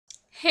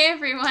Hey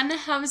everyone,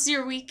 how was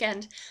your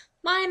weekend?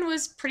 Mine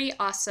was pretty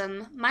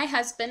awesome. My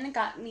husband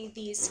got me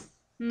these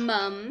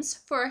mums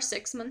for our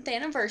 6-month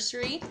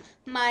anniversary.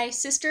 My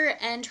sister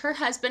and her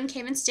husband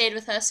came and stayed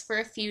with us for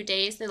a few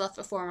days. They left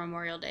before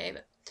Memorial Day,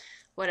 but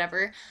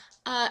whatever.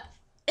 Uh,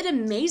 it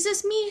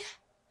amazes me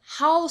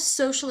how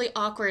socially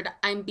awkward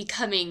I'm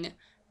becoming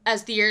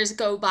as the years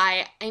go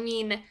by. I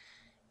mean,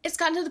 it's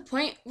gotten to the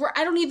point where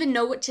I don't even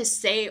know what to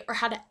say or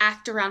how to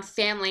act around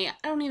family.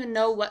 I don't even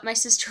know what my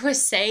sister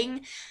was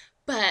saying,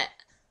 but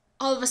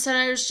all of a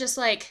sudden I was just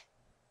like,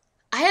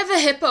 I have a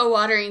hippo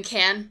watering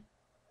can.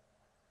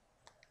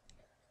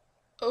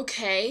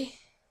 Okay.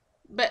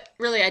 But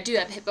really, I do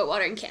have a hippo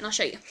watering can. I'll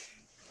show you.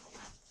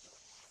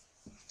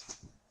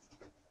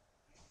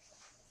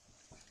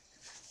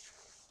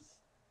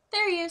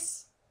 There he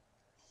is.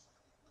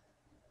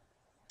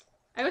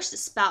 I wish the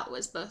spout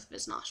was both of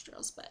his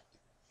nostrils, but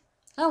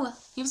oh well,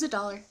 he was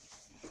 $1.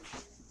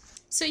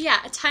 So yeah,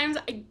 at times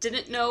I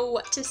didn't know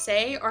what to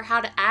say or how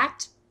to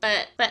act,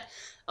 but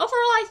overall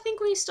I think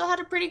we still had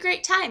a pretty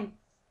great time.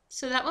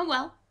 So that went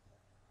well,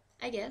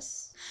 I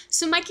guess.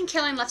 So Mike and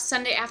Caroline left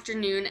Sunday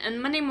afternoon, and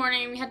Monday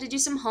morning we had to do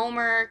some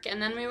homework, and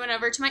then we went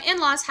over to my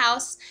in-laws'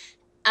 house,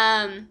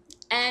 and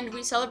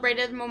we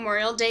celebrated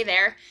Memorial Day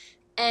there.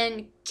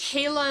 And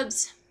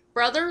Caleb's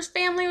brother's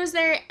family was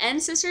there,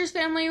 and sister's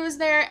family was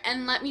there,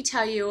 and let me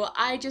tell you,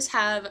 I just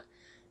have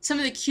some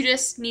of the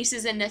cutest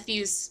nieces and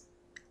nephews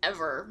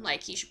ever.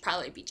 Like, you should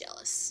probably be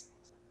jealous.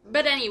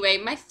 But anyway,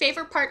 my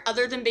favorite part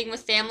other than being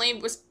with family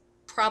was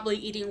probably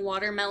eating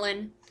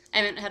watermelon. I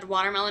haven't had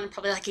watermelon in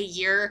probably like a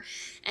year,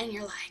 and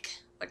you're like,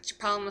 what's your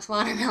problem with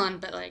watermelon?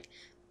 But like,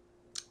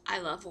 I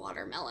love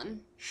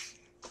watermelon.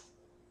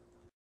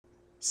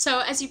 So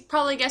as you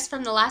probably guessed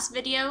from the last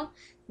video,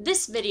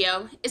 this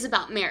video is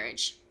about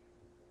marriage.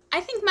 I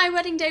think my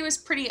wedding day was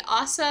pretty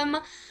awesome.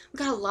 We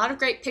got a lot of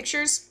great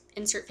pictures.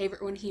 Insert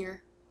favorite one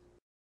here.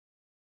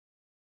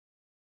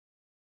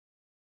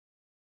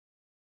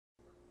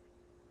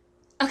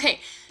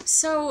 Okay,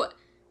 so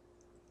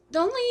the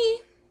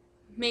only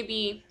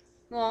maybe,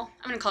 well,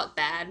 I'm gonna call it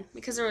bad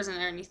because there wasn't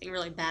anything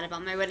really bad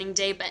about my wedding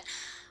day, but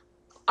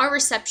our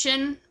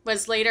reception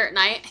was later at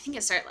night. I think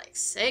it started like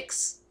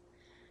 6,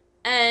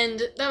 and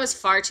that was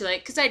far too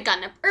late because I had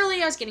gotten up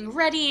early. I was getting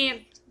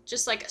ready.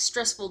 Just like a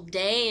stressful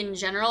day in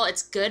general.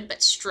 It's good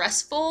but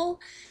stressful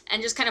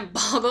and just kind of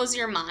boggles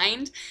your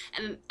mind,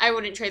 and I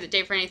wouldn't trade the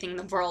day for anything in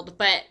the world,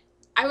 but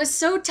I was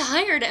so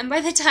tired, and by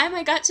the time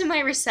I got to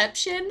my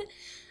reception,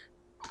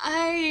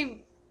 I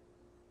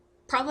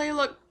probably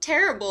looked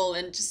terrible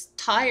and just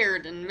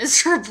tired and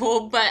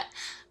miserable, but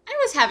I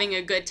was having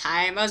a good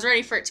time. I was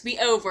ready for it to be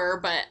over,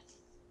 but,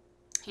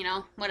 you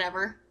know,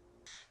 whatever.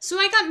 So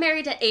I got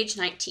married at age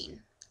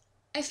 19.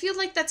 I feel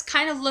like that's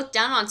kind of looked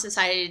down on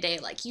society today.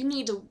 Like, you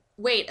need to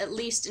wait at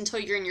least until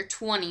you're in your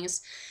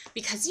 20s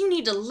because you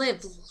need to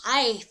live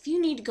life. You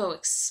need to go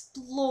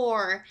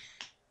explore.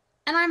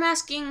 And I'm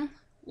asking,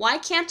 why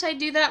can't I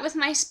do that with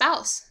my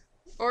spouse?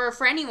 Or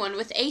for anyone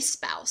with a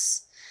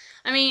spouse?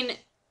 I mean,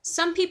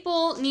 some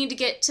people need to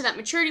get to that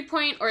maturity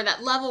point or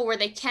that level where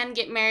they can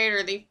get married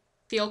or they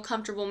feel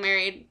comfortable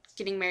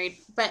getting married.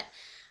 But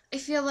I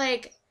feel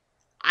like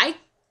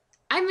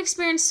I've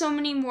experienced so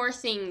many more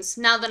things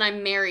now that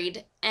I'm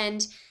married,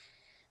 and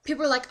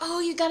people are like,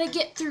 oh, you gotta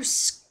get through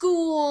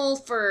school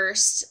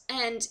first.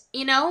 And,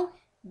 you know,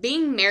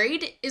 being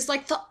married is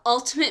like the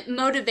ultimate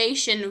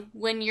motivation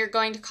when you're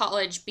going to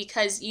college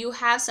because you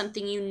have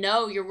something you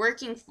know you're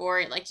working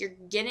for. Like, you're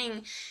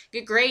getting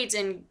good grades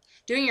and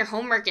doing your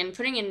homework and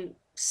putting in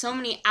so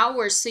many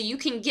hours so you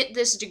can get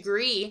this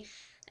degree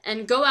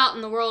and go out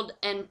in the world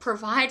and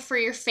provide for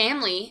your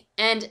family.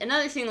 And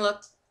another thing,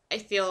 look, I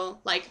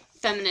feel like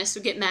feminists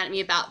would get mad at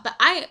me about, but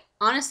I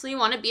honestly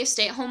want to be a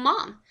stay-at-home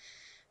mom.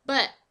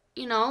 But,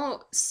 you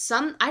know,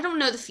 I don't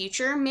know the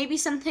future. Maybe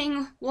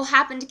something will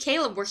happen to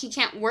Caleb where he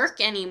can't work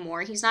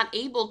anymore. He's not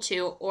able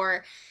to,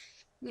 or,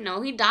 you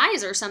know, he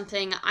dies or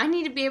something. I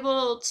need to be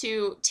able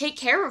to take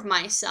care of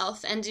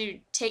myself and to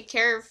take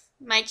care of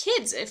my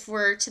kids if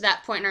we're to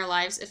that point in our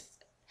lives, if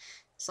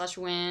 /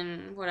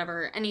 when,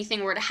 whatever,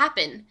 anything were to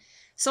happen.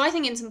 So I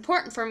think it's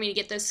important for me to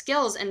get those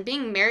skills, and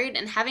being married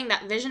and having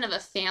that vision of a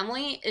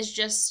family is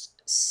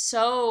just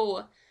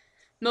so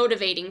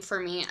motivating for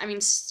me. I mean,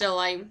 still,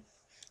 I'm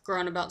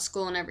grown about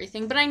school and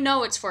everything, but I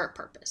know it's for a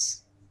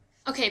purpose.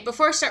 Okay,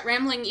 before I start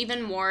rambling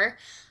even more,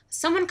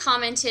 someone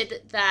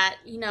commented that,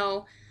 you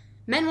know,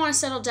 men want to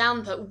settle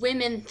down, but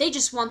women, they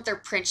just want their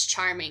Prince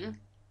Charming.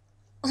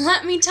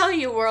 Let me tell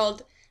you,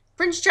 world,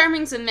 Prince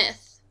Charming's a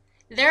myth.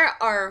 There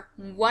are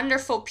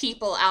wonderful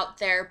people out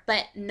there,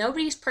 but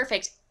nobody's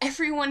perfect.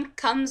 Everyone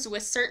comes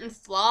with certain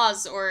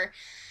flaws or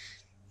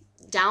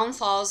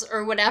downfalls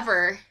or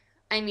whatever.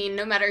 I mean,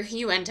 no matter who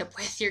you end up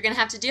with, you're going to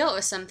have to deal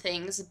with some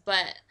things.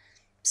 But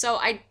so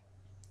I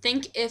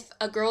think if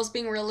a girl's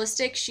being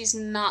realistic, she's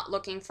not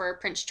looking for a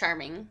Prince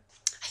Charming.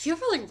 I feel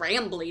really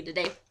rambly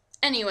today.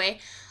 Anyway,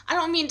 I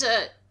don't mean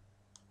to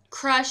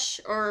crush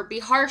or be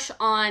harsh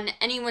on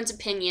anyone's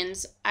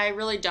opinions. I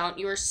really don't.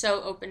 You are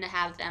so open to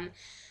have them.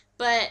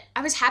 But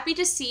I was happy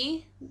to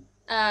see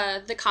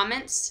the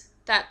comments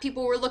that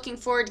people were looking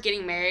forward to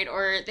getting married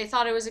or they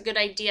thought it was a good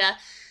idea.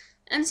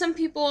 And some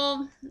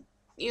people,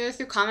 either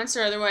through comments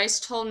or otherwise,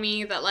 told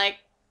me that, like,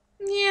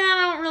 yeah,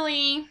 I don't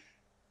really,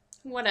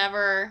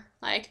 whatever,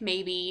 like,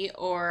 maybe,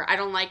 or I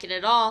don't like it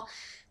at all.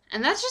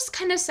 And that's just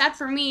kind of sad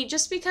for me,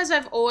 just because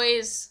I've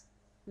always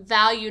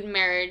valued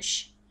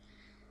marriage.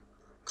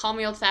 Call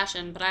me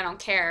old-fashioned, but I don't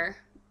care.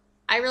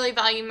 I really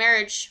value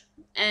marriage,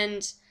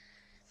 and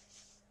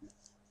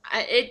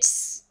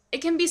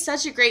it can be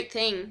such a great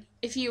thing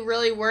if you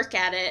really work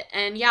at it.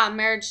 And yeah,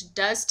 marriage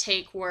does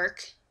take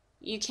work.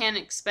 You can't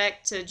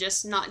expect to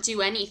just not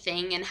do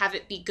anything and have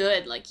it be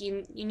good. Like,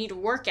 you need to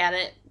work at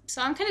it.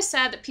 So I'm kind of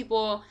sad that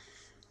people,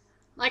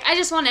 like, I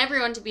just want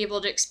everyone to be able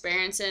to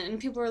experience it. And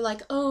people are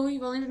like, oh,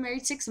 you've only been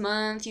married 6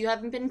 months. You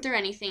haven't been through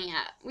anything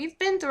yet. We've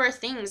been through our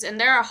things, and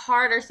there are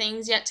harder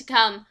things yet to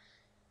come.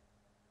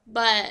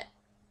 But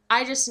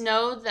I just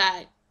know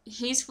that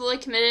he's fully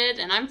committed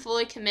and I'm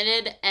fully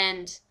committed,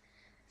 and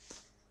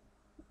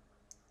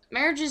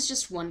marriage is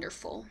just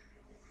wonderful.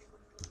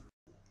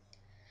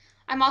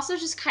 I'm also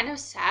just kind of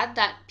sad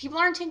that people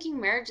aren't taking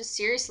marriage as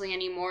seriously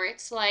anymore.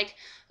 It's like,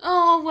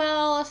 oh,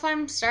 well, if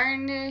I'm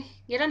starting to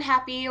get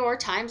unhappy or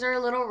times are a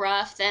little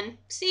rough, then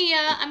see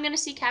ya, I'm going to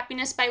seek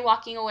happiness by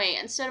walking away,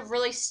 instead of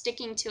really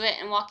sticking to it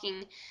and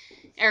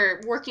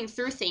working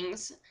through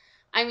things.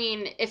 I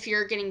mean, if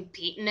you're getting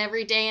beaten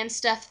every day and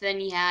stuff, then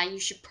yeah, you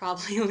should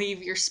probably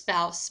leave your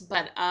spouse.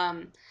 But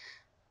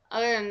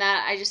other than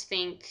that, I just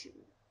think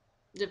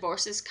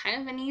divorce is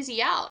kind of an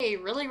easy out. Hey,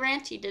 really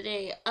ranty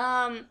today.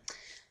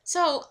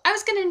 So I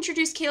was gonna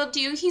introduce Caleb to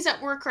you. He's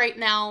at work right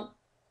now,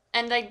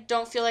 and I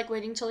don't feel like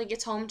waiting till he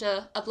gets home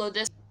to upload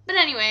this. But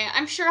anyway,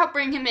 I'm sure I'll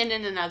bring him in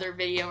another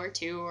video or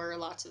two, or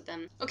lots of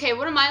them. Okay,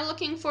 what am I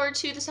looking forward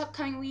to this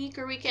upcoming week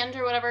or weekend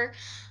or whatever?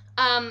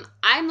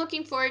 I'm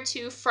looking forward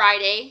to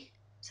Friday.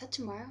 Is that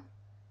tomorrow?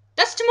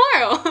 That's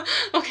tomorrow!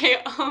 Okay,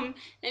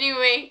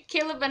 anyway,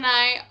 Caleb and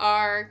I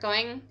are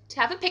going to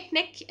have a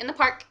picnic in the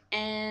park,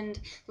 and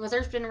the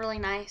weather's been really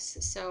nice,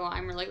 so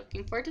I'm really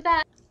looking forward to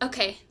that.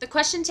 Okay, the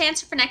question to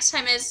answer for next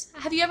time is,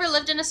 have you ever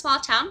lived in a small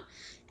town?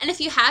 And if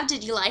you have,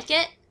 did you like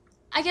it?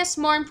 I guess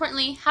more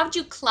importantly, how would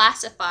you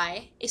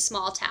classify a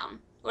small town?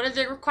 What are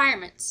the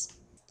requirements?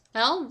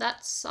 Well,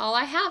 that's all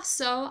I have,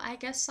 so I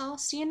guess I'll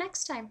see you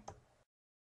next time.